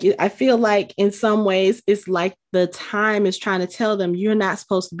it. Like, I feel like in some ways it's like the time is trying to tell them you're not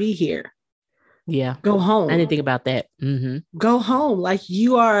supposed to be here. Yeah. Go home. I didn't think about that. Go home. Like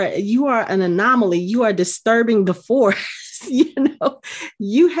you are an anomaly. You are disturbing the force.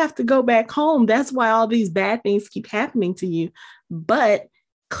 You have to go back home. That's why all these bad things keep happening to you. But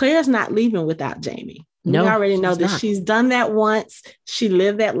Claire's not leaving without Jamie. No, we already know that she's done that once. She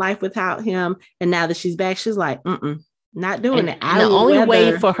lived that life without him. And now that she's back, she's like, not doing it. The only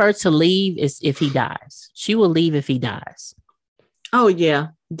way for her to leave is if he dies. She will leave if he dies. Oh, yeah.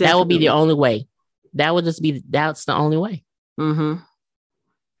 Definitely. That will be the only way. That's the only way.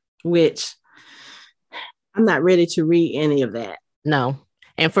 Which I'm not ready to read any of that. No.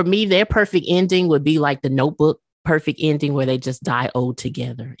 And for me, their perfect ending would be like the Notebook perfect ending where they just die old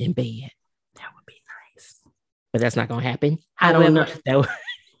together in bed. That would be nice. But that's not going to happen. I don't know.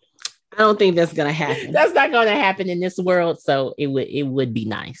 I don't think that's going to happen. That's not going to happen in this world. So it would be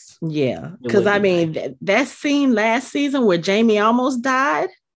nice. Yeah. Because I mean, that scene last season where Jamie almost died.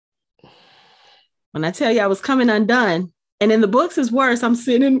 When I tell you I was coming undone. And in the books it's worse. I'm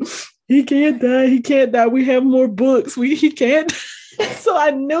sitting, he can't die. We have more books. He can't. So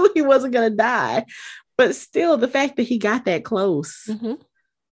I knew he wasn't going to die. But still, the fact that he got that close, and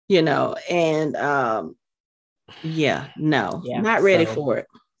not ready for it.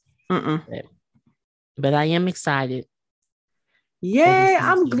 But I am excited. Yay,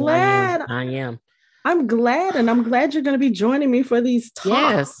 I'm glad. I am. I'm glad, and I'm glad you're going to be joining me for these talks.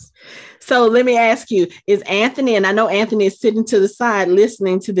 Yes. So let me ask you, is Anthony, and I know Anthony is sitting to the side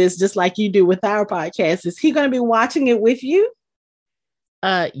listening to this just like you do with our podcast, is he going to be watching it with you?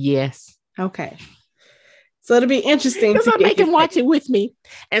 Yes. Okay. So it'll be interesting. Because I make him watch it with me.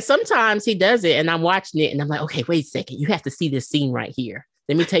 And sometimes he does it and I'm watching it and I'm like, okay, wait a second. You have to see this scene right here.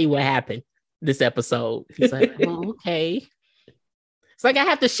 Let me tell you what happened this episode. He's like, oh, okay. It's like I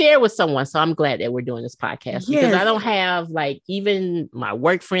have to share with someone. So I'm glad that we're doing this podcast because I don't have like even my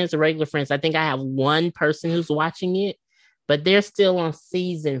work friends or regular friends. I think I have one person who's watching it, but they're still on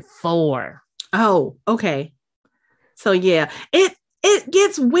season 4. Oh, okay. So yeah, it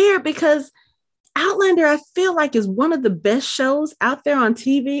gets weird because Outlander, I feel like, is one of the best shows out there on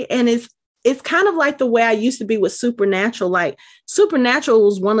TV. And it's kind of like the way I used to be with Supernatural. Like Supernatural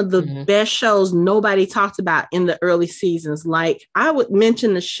was one of the best shows nobody talked about in the early seasons. Like I would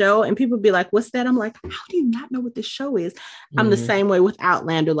mention the show and people would be like, what's that? I'm like, how do you not know what this show is? I'm the same way with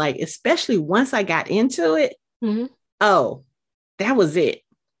Outlander. Like, especially once I got into it, oh, that was it.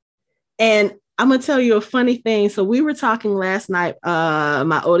 And I'm going to tell you a funny thing. So we were talking last night,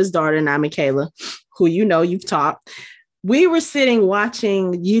 my oldest daughter and I, Michaela, who you've talked. we were sitting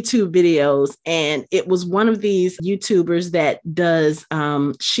watching YouTube videos, and it was one of these YouTubers that does,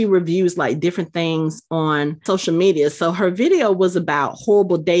 she reviews like different things on social media. So her video was about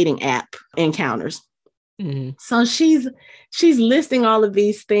horrible dating app encounters. Mm-hmm. So she's listing all of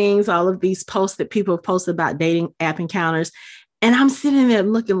these things, all of these posts that people have posted about dating app encounters. And I'm sitting there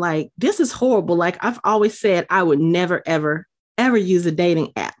looking like, this is horrible. Like I've always said, I would never, ever, ever use a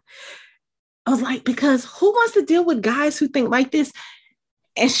dating app. I was like, because who wants to deal with guys who think like this?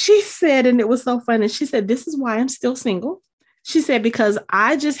 And she said, and it was so funny, she said, this is why I'm still single. She said, because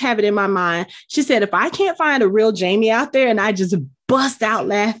I just have it in my mind. She said, if I can't find a real Jamie out there, and I just bust out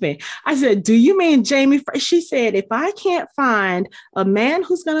laughing. I said, do you mean Jamie? She said, if I can't find a man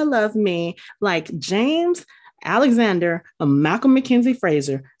who's going to love me like James Alexander or Malcolm McKenzie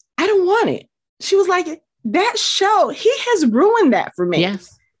Fraser, I don't want it. She was like, that show, he has ruined that for me.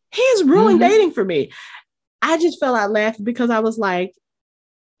 Yes. He has ruined dating for me. I just fell out laughing because I was like,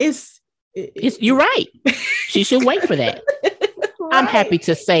 you're right. She should wait for that. Right. I'm happy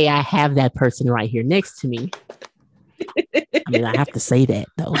to say I have that person right here next to me. I mean, I have to say that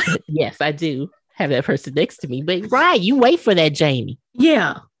though. Yes, I do have that person next to me. But right, you wait for that, Jamie.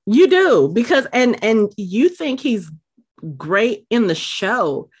 Yeah, you do, because and you think he's great in the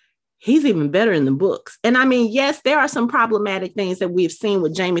show. He's even better in the books. And I mean, yes, there are some problematic things that we've seen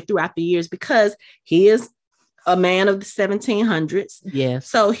with Jamie throughout the years because he is a man of the 1700s. Yes.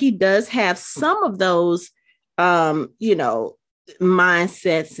 So he does have some of those,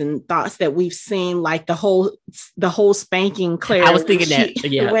 mindsets and thoughts that we've seen, like the whole spanking Claire. I was thinking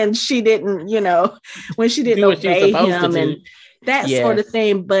when she didn't, when she didn't obey him and that sort of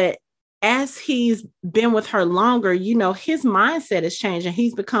thing. But as he's been with her longer, his mindset has changed and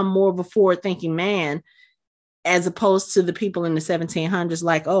he's become more of a forward-thinking man, as opposed to the people in the 1700s,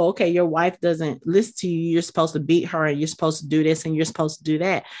 like, oh, okay, your wife doesn't listen to you. You're supposed to beat her and you're supposed to do this and you're supposed to do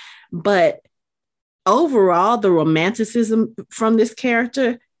that. But overall, the romanticism from this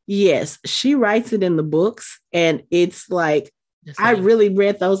character, yes, she writes it in the books. And it's like, I really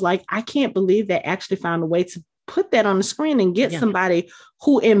read those, like, I can't believe they actually found a way to put that on the screen and get somebody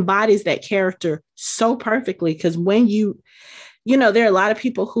who embodies that character so perfectly. Because when there are a lot of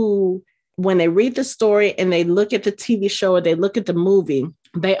people who, when they read the story and they look at the TV show or they look at the movie,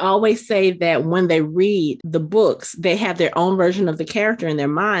 they always say that when they read the books, they have their own version of the character in their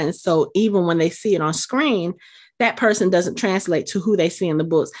minds. So even when they see it on screen, that person doesn't translate to who they see in the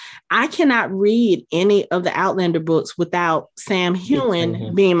books. I cannot read any of the Outlander books without Sam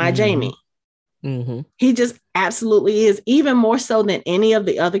Heughan being my Jamie. Mm-hmm. He just absolutely is, even more so than any of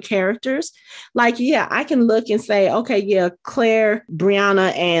the other characters. Like, yeah, I can look and say, okay, yeah, Claire,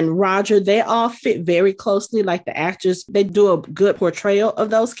 Brianna, and Roger, they all fit very closely. Like the actors, they do a good portrayal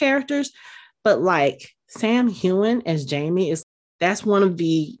of those characters. But like Sam Heughan as Jamie, that's one of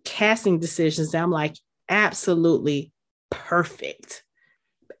the casting decisions that I'm like, absolutely perfect.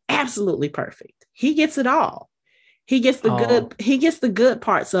 Absolutely perfect. He gets it all. He gets the good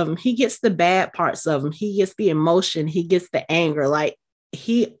parts of him. He gets the bad parts of him. He gets the emotion. He gets the anger. Like,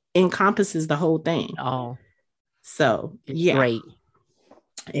 he encompasses the whole thing. Oh, so yeah, great.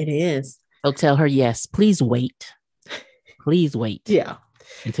 It is. So tell her, yes, please wait. Please wait. Yeah.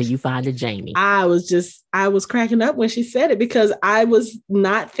 Until you find a Jamie. I was cracking up when she said it, because I was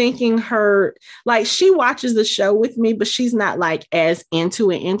not thinking her, like, she watches the show with me, but she's not like as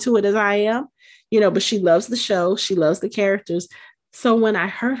into it as I am. But she loves the show. She loves the characters. So when I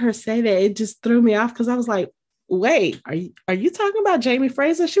heard her say that, it just threw me off, because I was like, wait, are you talking about Jamie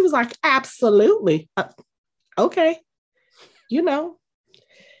Fraser? She was like, absolutely. Okay.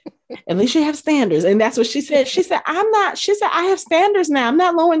 At least you have standards. And that's what she said. She said, I have standards now. I'm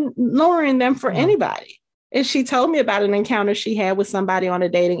not lowering them for anybody. And she told me about an encounter she had with somebody on a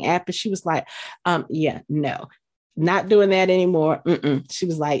dating app. And she was like, no, not doing that anymore. She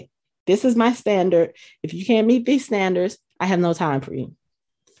was like, this is my standard. If you can't meet these standards, I have no time for you.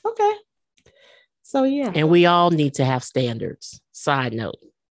 Okay. So, yeah. And we all need to have standards. Side note,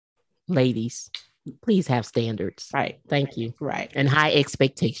 ladies, please have standards. Right. Thank you. Right. And high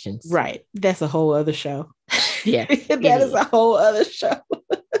expectations. Right. That's a whole other show. Yeah. That is a whole other show.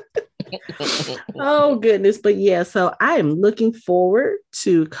 Oh, goodness. But yeah, so I am looking forward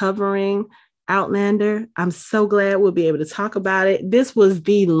to covering Outlander. I'm so glad we'll be able to talk about it. This was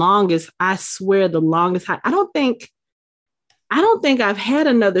the longest, I swear, the longest. I don't think I've had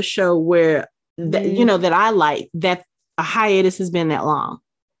another show where that I like that a hiatus has been that long.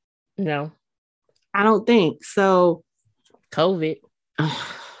 No, I don't think so. COVID.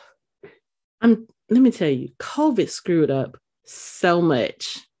 Let me tell you, COVID screwed up so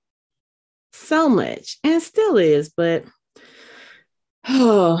much so much, and it still is, but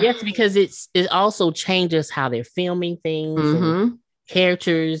oh yes, because it also changes how they're filming things and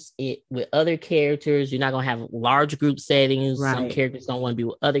characters with other characters. You're not going to have large group settings. Right. Some characters don't want to be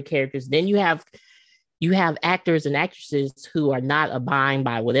with other characters. Then you have actors and actresses who are not abiding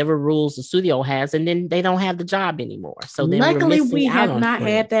by whatever rules the studio has, and then they don't have the job anymore. So then luckily we have not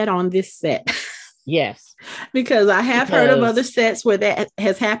had that on this set. Yes, because I have heard of other sets where that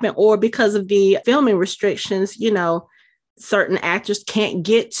has happened, or because of the filming restrictions, certain actors can't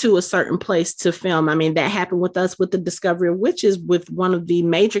get to a certain place to film. I mean, that happened with us with the Discovery of Witches, with one of the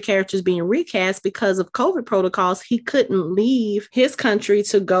major characters being recast because of COVID protocols. He couldn't leave his country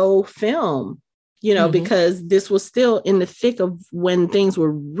to go film, because this was still in the thick of when things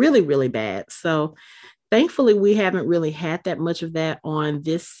were really, really bad. So thankfully, we haven't really had that much of that on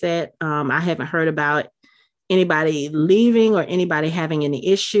this set. I haven't heard about anybody leaving or anybody having any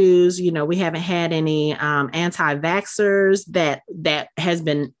issues. We haven't had any anti-vaxxers that has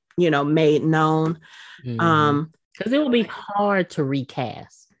been, made known. Because it will be hard to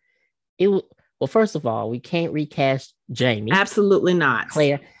recast. Well, first of all, we can't recast Jamie. Absolutely not.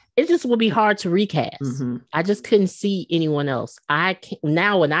 Claire. It just will be hard to recast. I just couldn't see anyone else.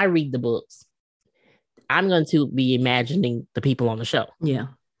 Now when I read the books, I'm going to be imagining the people on the show. Yeah.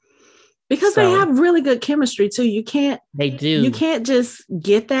 Because they have really good chemistry too. They do. You can't just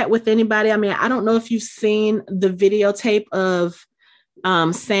get that with anybody. I mean, I don't know if you've seen the videotape of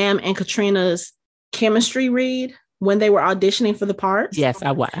Sam and Katrina's chemistry read when they were auditioning for the parts. Yes,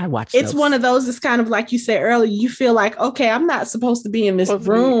 I watched It's one of those, it's kind of like you said earlier, you feel like, okay, I'm not supposed to be in this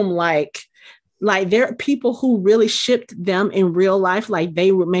room. Like there are people who really shipped them in real life. Like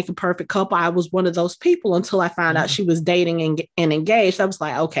they would make a perfect couple. I was one of those people until I found out she was dating and engaged. I was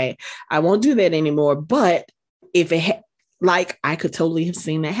like, okay, I won't do that anymore. But if it I could totally have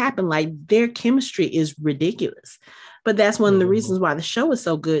seen that happen. Like their chemistry is ridiculous. But that's one of the reasons why the show is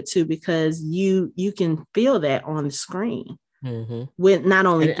so good too, because you can feel that on the screen with not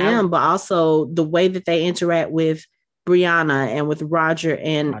only them, but also the way that they interact with Brianna and with Roger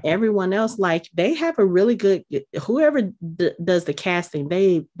and everyone else. Like they have a really good, whoever does the casting,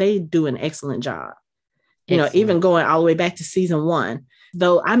 they do an excellent job. Even going all the way back to season 1,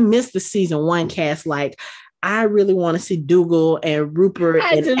 though I missed the season 1 cast. Like I really want to see Dougal and Rupert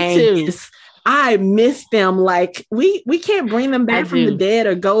and Angus. I miss them. Like we can't bring them back from the dead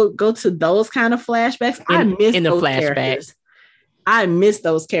or go to those kind of flashbacks. I miss those characters. I miss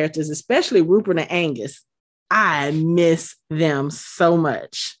those characters, especially Rupert and Angus. I miss them so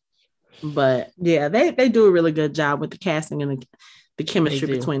much. But yeah, they do a really good job with the casting and the chemistry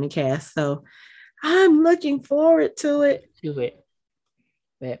between the cast. So I'm looking forward to it.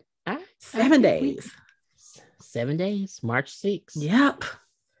 But 7 days. 7 days, March 6th. Yep.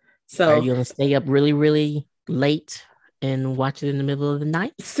 So are you going to stay up really, really late and watch it in the middle of the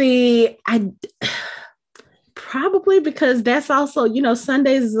night? See, I probably, because that's also,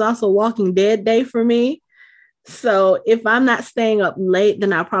 Sundays is also Walking Dead day for me. So if I'm not staying up late,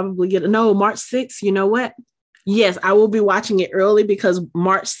 then I'll probably March 6th. You know what? Yes, I will be watching it early because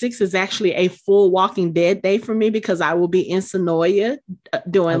March 6th is actually a full Walking Dead day for me, because I will be in Sonoya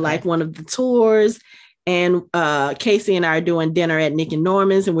doing like one of the tours. And Casey and I are doing dinner at Nick and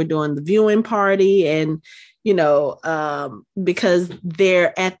Norman's, and we're doing the viewing party. And, because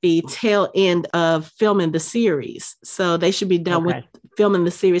they're at the tail end of filming the series. So they should be done with filming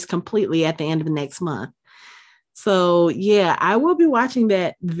the series completely at the end of next month. So, yeah, I will be watching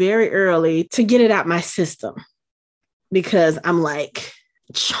that very early to get it out my system, because I'm like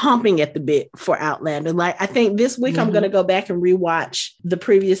chomping at the bit for Outlander. Like, I think this week I'm going to go back and rewatch the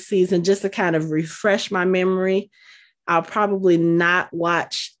previous season just to kind of refresh my memory. I'll probably not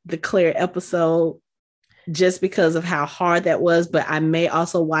watch the Claire episode just because of how hard that was, but I may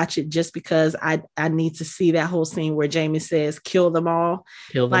also watch it just because I need to see that whole scene where Jamie says, kill them all.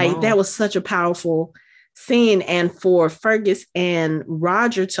 That was such a powerful scene. And for Fergus and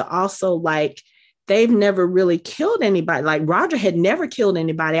Roger to also they've never really killed anybody. Like Roger had never killed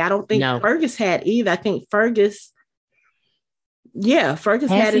anybody. I don't think Fergus had either. I think Fergus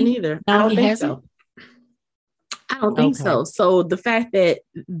hadn't either. No, I don't think so. I don't think so. So the fact that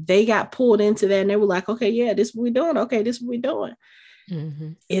they got pulled into that and they were like, okay, yeah, this is what we're doing. Okay, this is what we're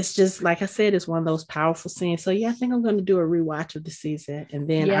doing. It's just, like I said, it's one of those powerful scenes. So yeah, I think I'm going to do a rewatch of the season. And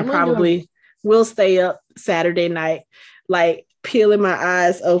then I probably will stay up Saturday night, like peeling my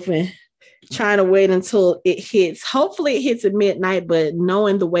eyes open, trying to wait until it hits. Hopefully it hits at midnight, but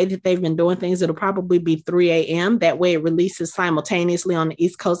knowing the way that they've been doing things, it'll probably be 3 a.m. That way it releases simultaneously on the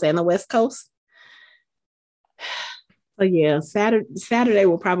East Coast and the West Coast. So yeah, Saturday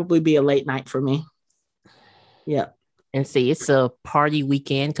will probably be a late night for me. Yep. And see, it's a party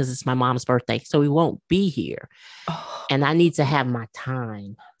weekend because it's my mom's birthday, so we won't be here. Oh. And I need to have my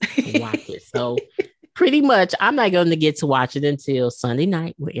time to watch it. So pretty much, I'm not going to get to watch it until Sunday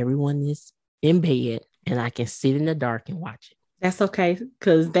night where everyone is in bed and I can sit in the dark and watch it. That's okay,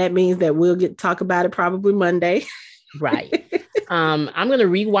 because that means that we'll get to talk about it probably Monday. Right. I'm going to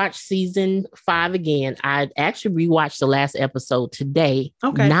rewatch season 5 again. I actually rewatched the last episode today,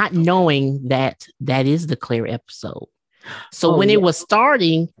 not knowing that is the Claire episode. So when it was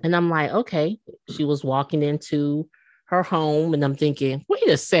starting, and I'm like, okay, she was walking into her home, and I'm thinking, wait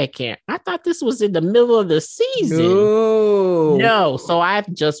a second, I thought this was in the middle of the season. No. So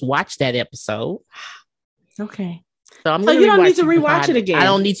I've just watched that episode. Okay. So you don't need to rewatch it again. I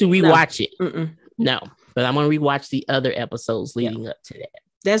don't need to rewatch it. No. But I'm going to rewatch the other episodes leading up to that.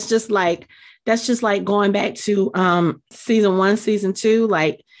 That's just like going back to season 1, season 2,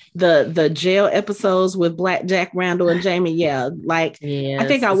 like the jail episodes with Black Jack Randall and Jamie. Yeah. Like, I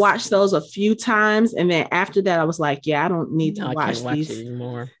think I watched those a few times. And then after that, I was like, yeah, I don't need to watch these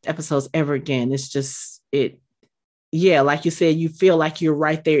episodes ever again. It's just, like you said, you feel like you're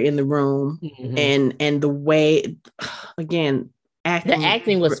right there in the room. And the way, again, the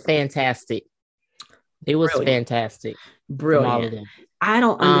acting was fantastic. It was fantastic. Brilliant. I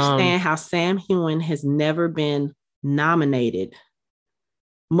don't understand how Sam Heughan has never been nominated,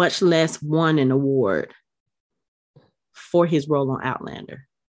 much less won an award for his role on Outlander.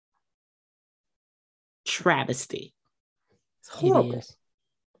 Travesty. It's horrible.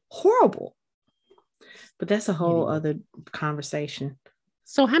 Horrible. But that's a whole other conversation.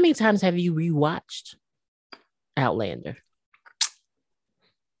 So how many times have you rewatched Outlander?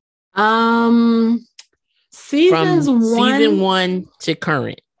 Season 1 to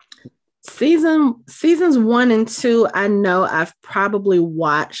current. Seasons 1 and 2, I know I've probably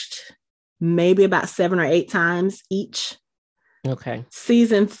watched maybe about 7 or 8 times each. Okay.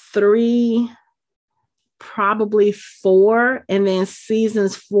 Season 3, probably 4, and then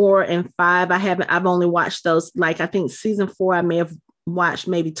seasons 4 and 5, I've only watched those. Like, I think season 4 I may have watched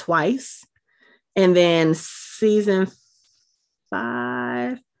maybe twice, and then season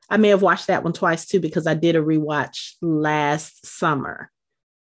 5 I may have watched that one twice too, because I did a rewatch last summer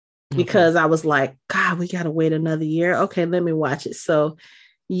because I was like, God, we got to wait another year. Okay, let me watch it. So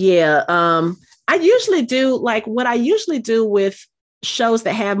yeah, I usually do like what I usually do with shows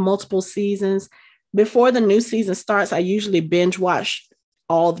that have multiple seasons. Before the new season starts, I usually binge watch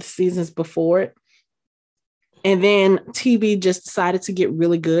all the seasons before it. And then TV just decided to get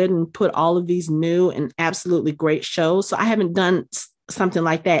really good and put all of these new and absolutely great shows. So I haven't done something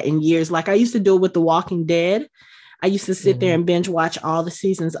like that in years. Like I used to do it with The Walking Dead. I used to sit there and binge watch all the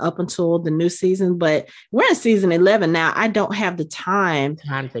seasons up until the new season, but we're in season 11 now. I don't have the time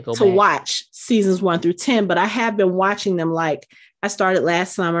to watch seasons 1 through 10, but I have been watching them. Like I started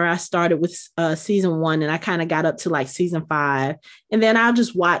last summer. I started with season 1 and I kind of got up to like season 5. And then I'll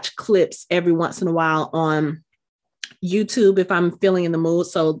just watch clips every once in a while on YouTube if I'm feeling in the mood.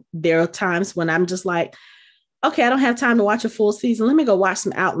 So there are times when I'm just like, okay, I don't have time to watch a full season. Let me go watch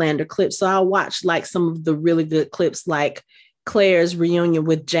some Outlander clips. So I'll watch like some of the really good clips, like Claire's reunion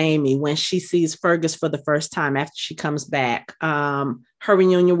with Jamie when she sees Fergus for the first time after she comes back. Her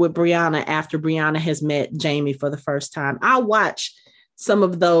reunion with Brianna after Brianna has met Jamie for the first time. I'll watch some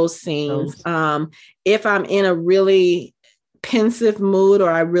of those scenes. If I'm in a really pensive mood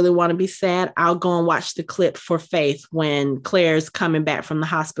or I really want to be sad, I'll go and watch the clip for Faith when Claire's coming back from the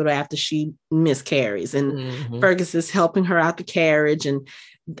hospital after she miscarries and Fergus is helping her out the carriage. And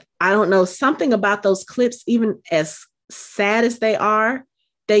I don't know, something about those clips, even as sad as they are,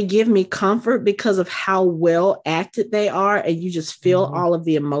 they give me comfort because of how well acted they are. And you just feel all of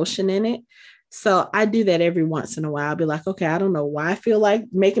the emotion in it. So I do that every once in a while. I'll be like, okay, I don't know why I feel like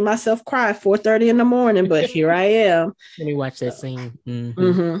making myself cry at 4:30 in the morning, but here I am. Let me watch that scene.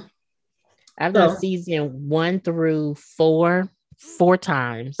 I've done season 1 through 4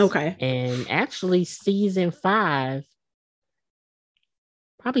 times. Okay. And actually season 5,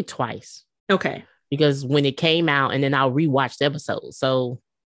 probably twice. Okay. Because when it came out and then I'll rewatch the episode. So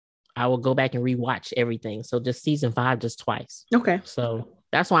I will go back and rewatch everything. So just season 5, just twice. Okay. So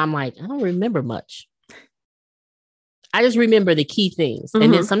that's why I'm like, I don't remember much. I just remember the key things.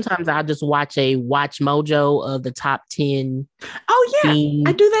 And then sometimes I'll just watch a Watch Mojo of the top 10. Oh, yeah.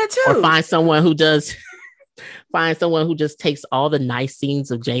 I do that too. Or find someone who just takes all the nice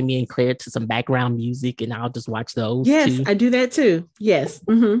scenes of Jamie and Claire to some background music, and I'll just watch those. Yes, too. I do that too. Yes.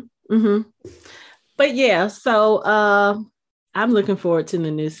 But yeah, so I'm looking forward to the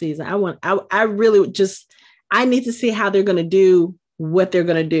new season. I need to see how they're going to do what they're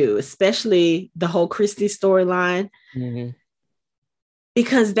going to do, especially the whole Christy storyline. Mm-hmm.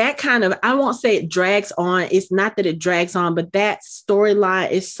 Because that kind of, I won't say it drags on. It's not that it drags on, but that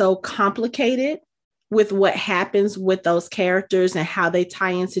storyline is so complicated with what happens with those characters and how they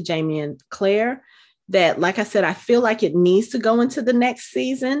tie into Jamie and Claire that, like I said, I feel like it needs to go into the next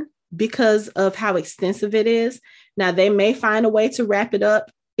season because of how extensive it is. Now, they may find a way to wrap it up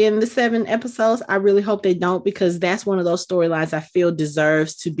in the 7 episodes. I really hope they don't, because that's one of those storylines I feel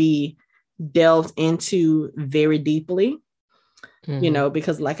deserves to be delved into very deeply. Mm-hmm. You know,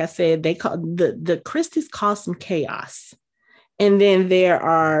 because like I said, they call the Christies cause some chaos. And then there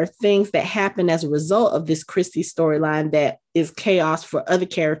are things that happen as a result of this Christie storyline that is chaos for other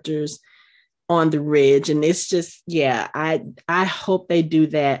characters on the Ridge. And it's just, yeah, I hope they do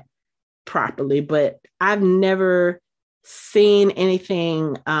that properly. But I've never seen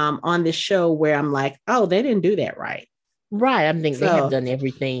anything on this show where I'm like, oh, they didn't do that right. Right. I think they have done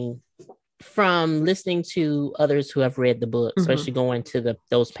everything. From listening to others who have read the book, especially going to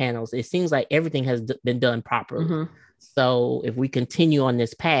those panels, it seems like everything has been done properly. Mm-hmm. So if we continue on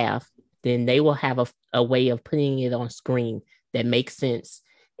this path, then they will have a way of putting it on screen that makes sense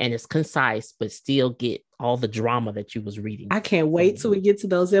and is concise, but still get all the drama that you was reading. I can't wait till we get to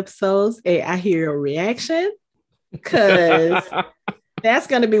those episodes and I hear your reaction, because that's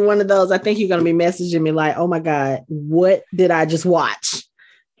going to be one of those. I think you're going to be messaging me like, oh my God, what did I just watch?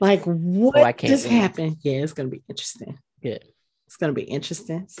 Like, what just happened? Yeah, it's going to be interesting. Good. It's going to be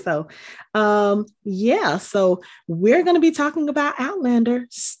interesting. So, so we're going to be talking about Outlander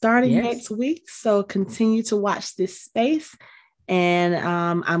starting next week. So continue to watch this space. And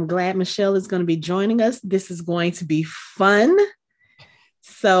I'm glad Michelle is going to be joining us. This is going to be fun.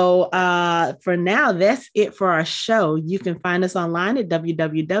 So for now, that's it for our show. You can find us online at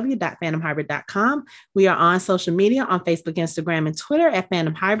www.phantomhybrid.com. We are on social media on Facebook, Instagram, and Twitter at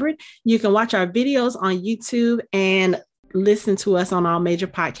Phantom Hybrid. You can watch our videos on YouTube and listen to us on all major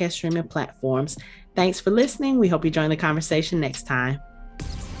podcast streaming platforms. Thanks for listening. We hope you join the conversation next time.